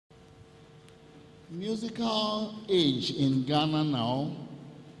musical age in Ghana now,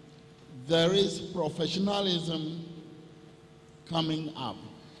 there is professionalism coming up,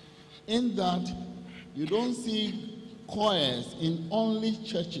 in that you don't see choirs in only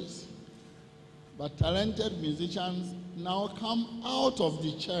churches, but talented musicians now come out of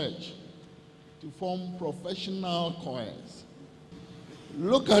the church to form professional choirs.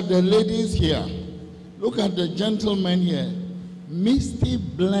 Look at the ladies here. Look at the gentlemen here.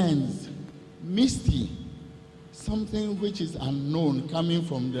 MYSTI-BLENDS. Misty, something which is unknown, coming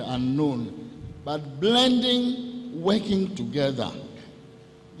from the unknown, but blending, working together.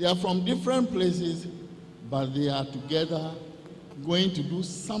 They are from different places, but they are together going to do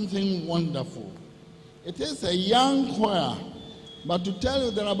something wonderful. It is a young choir, but to tell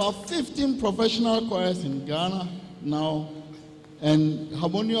you, there are about 15 professional choirs in Ghana now, and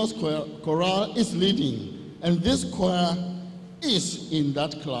Harmonious Chorale is leading, and this choir is in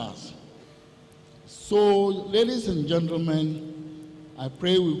that class. So, ladies and gentlemen, I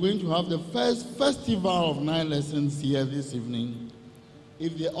pray we're going to have the first festival of 9 lessons here this evening.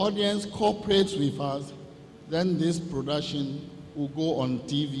 If the audience cooperates with us, then this production will go on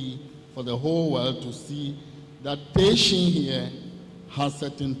TV for the whole world to see that Teishin here has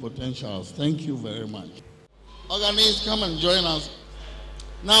certain potentials. Thank you very much. Organists, come and join us.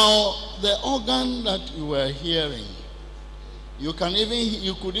 Now, the organ that you were hearing, you could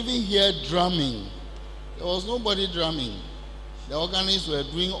even hear drumming. There was nobody drumming. The organists were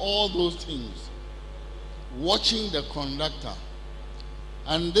doing all those things, watching the conductor.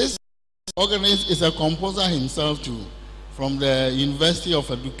 And this organist is a composer himself too, from the University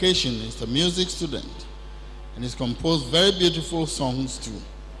of Education. He's a music student, and he's composed very beautiful songs too.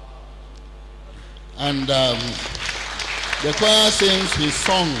 And the choir sings his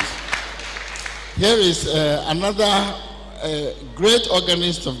songs. Here is another great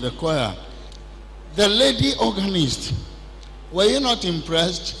organist of the choir. The lady organist. Were you not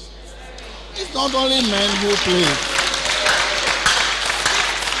impressed? It's not only men who play.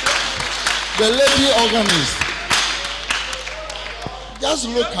 The lady organist. Just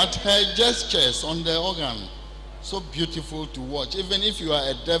look at her gestures on the organ. So beautiful to watch. Even if you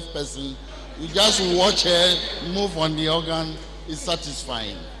are a deaf person, you just watch her move on the organ. It's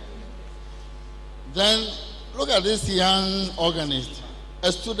satisfying. Then look at this young organist,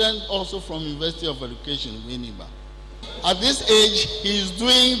 a student also from University of Education, Winneba. At this age, he's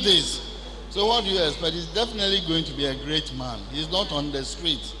doing this. So what do you expect? He's definitely going to be a great man. He's not on the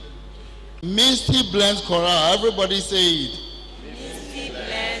street. MYSTI-BLENDS CHORALE. Everybody say it.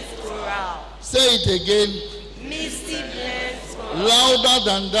 MYSTI-BLENDS CHORALE. Say it again. MYSTI-BLENDS CHORALE. Louder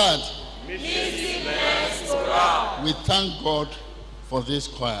than that. MYSTI-BLENDS CHORALE. We thank God for this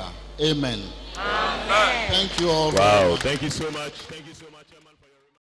choir. Amen. Amen. Thank you all. Wow. Thank you so much. Thank you so much.